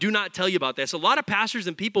disservice if I do not tell you about this. A lot of pastors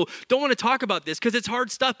and people don't want to talk about this because it's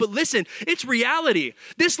hard stuff, but listen, it's reality.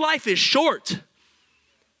 This life is short.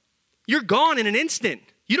 You're gone in an instant.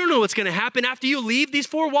 You don't know what's going to happen after you leave these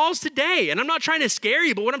four walls today. And I'm not trying to scare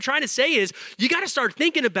you, but what I'm trying to say is you got to start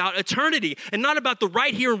thinking about eternity and not about the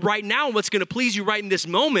right here and right now and what's going to please you right in this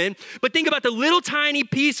moment, but think about the little tiny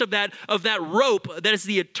piece of that rope that is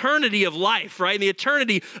the eternity of life, right? And the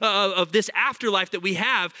eternity of this afterlife that we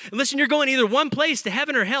have. And listen, you're going either one place to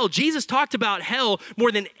heaven or hell. Jesus talked about hell more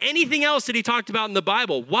than anything else that he talked about in the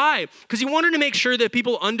Bible. Why? Because he wanted to make sure that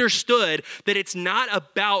people understood that it's not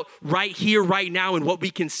about right here, right now, and what we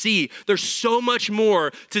can see. There's so much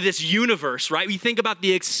more to this universe, right? We think about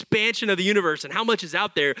the expansion of the universe and how much is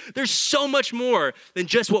out there. There's so much more than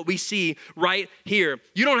just what we see right here.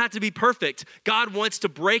 You don't have to be perfect. God wants to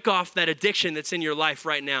break off that addiction that's in your life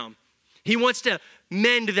right now. He wants to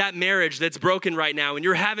mend that marriage that's broken right now and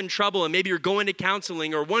you're having trouble and maybe you're going to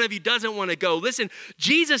counseling or one of you doesn't want to go. Listen,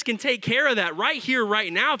 Jesus can take care of that right here,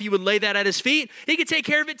 right now. If you would lay that at his feet, he can take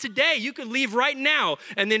care of it today. You could leave right now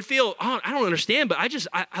and then feel, oh, I don't understand, but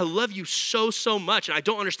I love you so much and I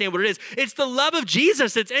don't understand what it is. It's the love of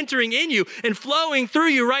Jesus that's entering in you and flowing through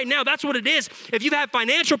you right now. That's what it is. If you've had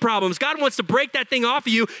financial problems, God wants to break that thing off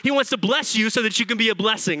of you. He wants to bless you so that you can be a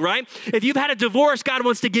blessing, right? If you've had a divorce, God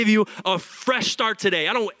wants to give you a fresh start today.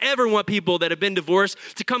 I don't ever want people that have been divorced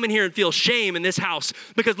to come in here and feel shame in this house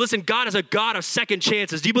because listen, God is a God of second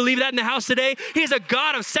chances. Do you believe that in the house today? He is a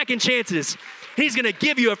God of second chances. He's going to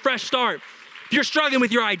give you a fresh start. If you're struggling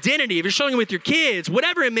with your identity, if you're struggling with your kids,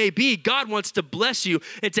 whatever it may be, God wants to bless you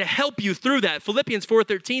and to help you through that. Philippians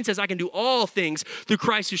 4:13 says, I can do all things through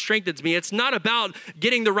Christ who strengthens me. It's not about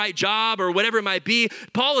getting the right job or whatever it might be.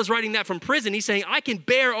 Paul is writing that from prison. He's saying, I can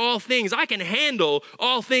bear all things. I can handle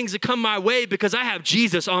all things that come my way because I have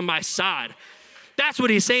Jesus on my side. That's what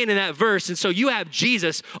he's saying in that verse. And so you have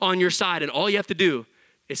Jesus on your side and all you have to do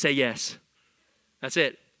is say yes. That's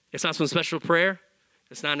it. It's not some special prayer.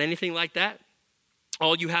 It's not anything like that.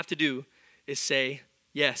 All you have to do is say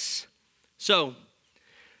yes. So,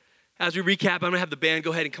 as we recap, I'm going to have the band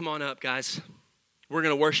go ahead and come on up, guys. We're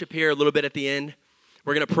going to worship here a little bit at the end.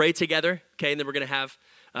 We're going to pray together, okay? And then we're going to have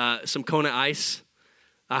some Kona Ice.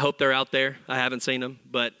 I hope they're out there. I haven't seen them,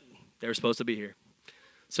 but they were supposed to be here.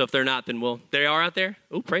 So if they're not, then they are out there?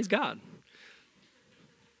 Oh, praise God.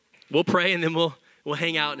 We'll pray and then we'll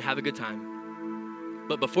hang out and have a good time.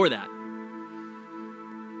 But before that,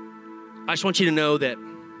 I just want you to know that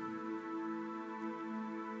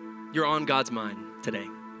you're on God's mind today.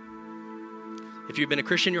 If you've been a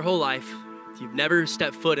Christian your whole life, if you've never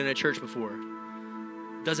stepped foot in a church before,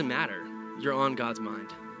 it doesn't matter. You're on God's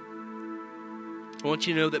mind. I want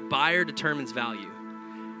you to know that buyer determines value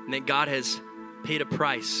and that God has paid a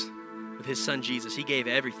price with his son Jesus. He gave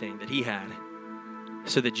everything that he had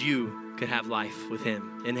so that you could have life with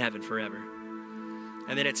him in heaven forever.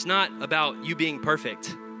 And that it's not about you being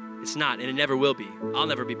perfect. It's not, and it never will be. I'll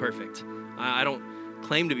never be perfect. I don't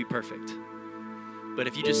claim to be perfect. But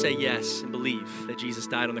if you just say yes and believe that Jesus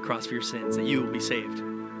died on the cross for your sins, that you will be saved.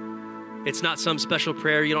 It's not some special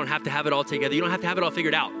prayer. You don't have to have it all together. You don't have to have it all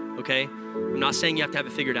figured out, okay? I'm not saying you have to have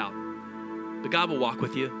it figured out. But God will walk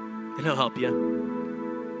with you, and he'll help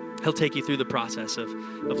you. He'll take you through the process of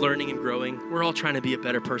learning and growing. We're all trying to be a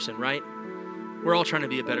better person, right? We're all trying to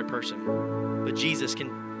be a better person. But Jesus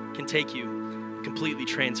can take you and completely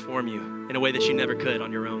transform you in a way that you never could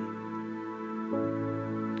on your own.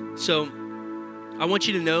 So I want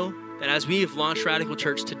you to know that as we have launched Radical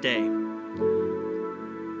Church today,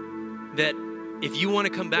 that if you want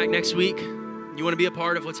to come back next week, you want to be a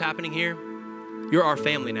part of what's happening here, you're our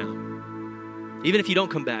family now. Even if you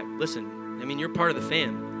don't come back, listen, I mean, you're part of the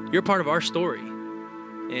fam. You're part of our story.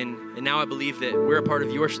 And now I believe that we're a part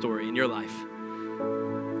of your story in your life.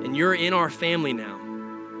 And you're in our family now.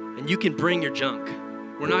 And you can bring your junk.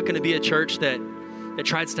 We're not going to be a church that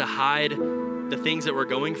tries to hide the things that we're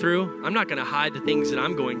going through. I'm not going to hide the things that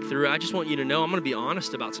I'm going through. I just want you to know I'm going to be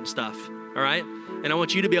honest about some stuff, all right? And I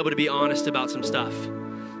want you to be able to be honest about some stuff.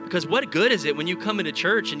 Because what good is it when you come into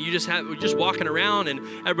church and you're just walking around and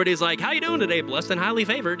everybody's like, how you doing today? Blessed and highly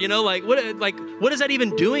favored. You know, what is that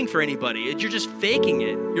even doing for anybody? You're just faking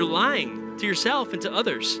it. You're lying to yourself and to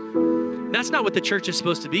others. That's not what the church is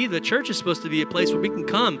supposed to be. The church is supposed to be a place where we can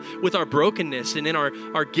come with our brokenness and in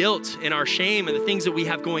our guilt and our shame and the things that we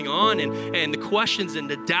have going on and the questions and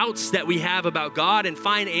the doubts that we have about God and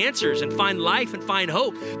find answers and find life and find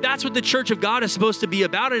hope. That's what the church of God is supposed to be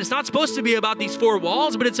about. And it's not supposed to be about these four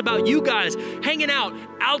walls, but it's about you guys hanging out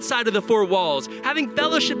outside of the four walls, having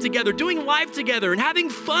fellowship together, doing life together, and having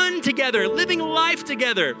fun together, living life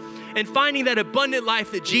together, and finding that abundant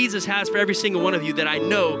life that Jesus has for every single one of you that I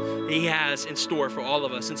know he has in store for all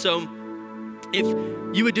of us. And so if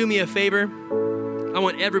you would do me a favor, I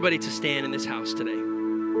want everybody to stand in this house today.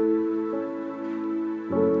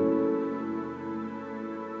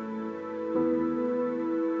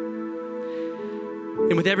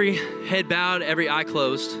 And with every head bowed, every eye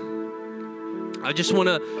closed, I just want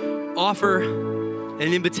to offer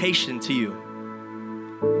an invitation to you.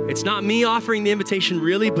 It's not me offering the invitation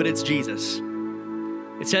really, but it's Jesus.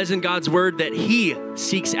 It says in God's word that he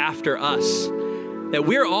seeks after us, that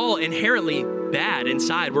we're all inherently bad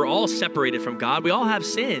inside. We're all separated from God. We all have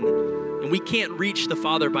sin, and we can't reach the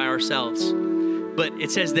Father by ourselves. But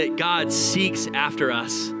it says that God seeks after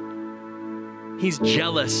us. He's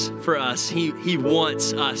jealous for us. He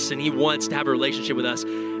wants us, and he wants to have a relationship with us.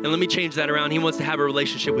 And let me change that around. He wants to have a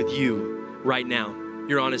relationship with you right now.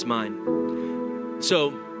 You're on his mind.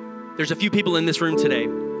 So there's a few people in this room today.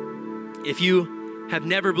 If you have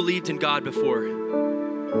never believed in God before,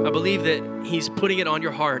 I believe that he's putting it on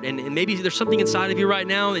your heart. And maybe there's something inside of you right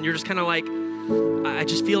now and you're just kind of like, I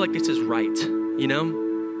just feel like this is right, you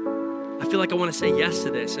know? I feel like I want to say yes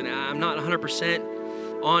to this. And I'm not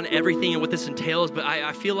 100% on everything and what this entails, but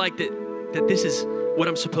I feel like that this is what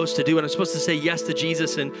I'm supposed to do. And I'm supposed to say yes to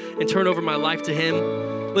Jesus and turn over my life to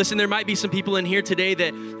him. Listen, there might be some people in here today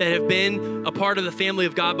that have been a part of the family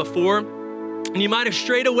of God before, and you might have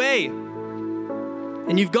strayed away.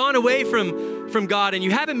 And you've gone away from God, and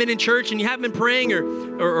you haven't been in church, and you haven't been praying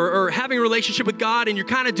or having a relationship with God, and you're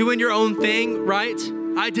kind of doing your own thing, right?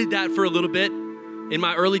 I did that for a little bit in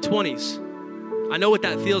my early 20s. I know what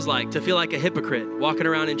that feels like, to feel like a hypocrite walking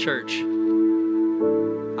around in church.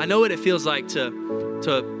 I know what it feels like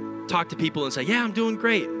to talk to people and say, yeah, I'm doing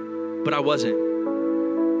great, but I wasn't.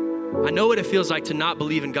 I know what it feels like to not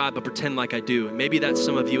believe in God but pretend like I do. And maybe that's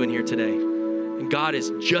some of you in here today. And God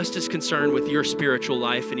is just as concerned with your spiritual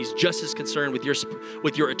life, and he's just as concerned with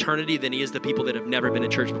your eternity than he is the people that have never been in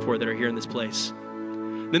church before that are here in this place.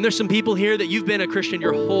 Then there's some people here that you've been a Christian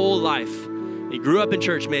your whole life. You grew up in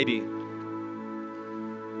church maybe.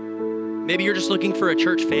 Maybe you're just looking for a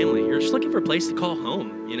church family. You're just looking for a place to call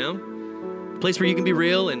home, you know? A place where you can be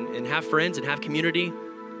real and have friends and have community.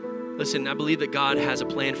 Listen, I believe that God has a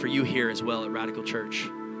plan for you here as well at Radical Church.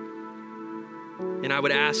 And I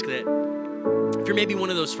would ask that if you're maybe one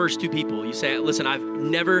of those first two people, you say, listen, I've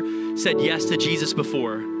never said yes to Jesus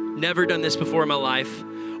before, never done this before in my life.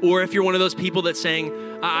 Or if you're one of those people that's saying,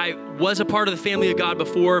 I was a part of the family of God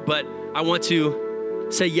before, but I want to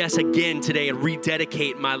say yes again today and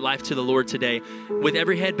rededicate my life to the Lord today. With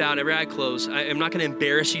every head bowed, every eye closed, I'm not going to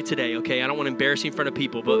embarrass you today, okay? I don't want to embarrass you in front of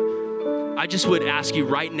people, but I just would ask you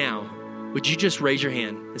right now, would you just raise your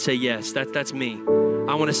hand and say, yes, that's me.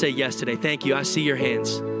 I want to say yes today. Thank you. I see your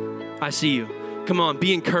hands. I see you. Come on,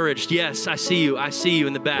 be encouraged. Yes, I see you. I see you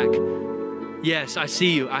in the back. Yes, I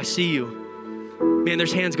see you. I see you. Man,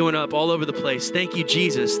 there's hands going up all over the place. Thank you,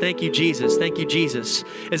 Jesus. Thank you, Jesus. Thank you, Jesus.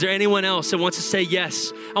 Is there anyone else that wants to say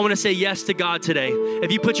yes? I want to say yes to God today.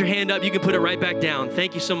 If you put your hand up, you can put it right back down.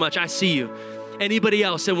 Thank you so much. I see you. Anybody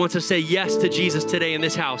else that wants to say yes to Jesus today in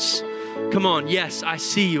this house? Come on. Yes, I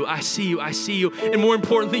see you. I see you. I see you. And more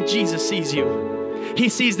importantly, Jesus sees you. He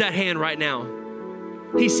sees that hand right now.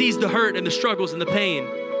 He sees the hurt and the struggles and the pain.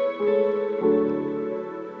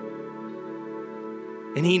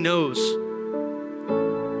 And he knows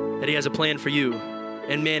that he has a plan for you.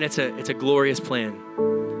 And man, it's a glorious plan.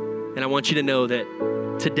 And I want you to know that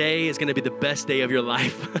today is going to be the best day of your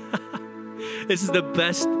life. This is the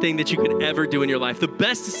best thing that you could ever do in your life. The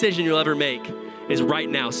best decision you'll ever make is right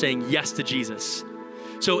now saying yes to Jesus.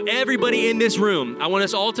 So everybody in this room, I want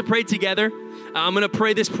us all to pray together. I'm going to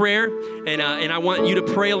pray this prayer, and I want you to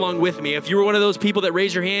pray along with me. If you were one of those people that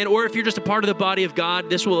raise your hand, or if you're just a part of the body of God,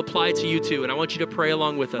 this will apply to you too. And I want you to pray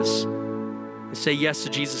along with us and say yes to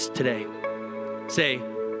Jesus today. Say,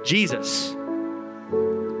 Jesus,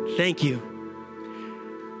 thank you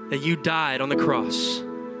that you died on the cross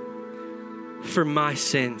for my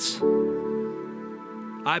sins.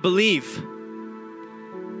 I believe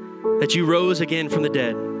that you rose again from the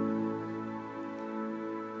dead,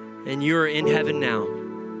 and you're in heaven now,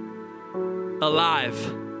 alive,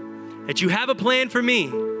 that you have a plan for me.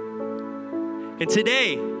 And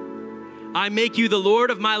today, I make you the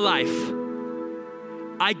Lord of my life.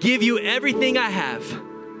 I give you everything I have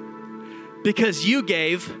because you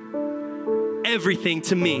gave everything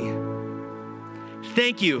to me.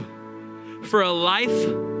 Thank you for a life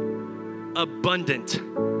abundant.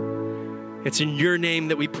 It's in your name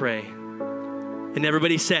that we pray. And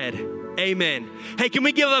everybody said, amen. Hey, can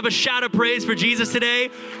we give up a shout of praise for Jesus today?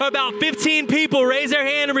 About 15 people raise their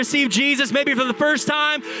hand and receive Jesus, maybe for the first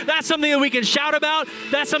time. That's something that we can shout about.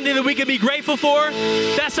 That's something that we can be grateful for.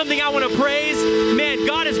 That's something I want to praise. Man,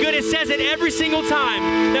 God is good. It says it every single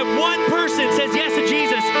time that one person says yes to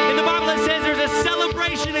Jesus. In the Bible, it says there's a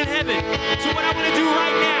celebration in heaven. So what I want to do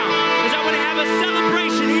right now is I want to have a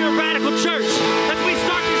celebration here at Radical Church. That's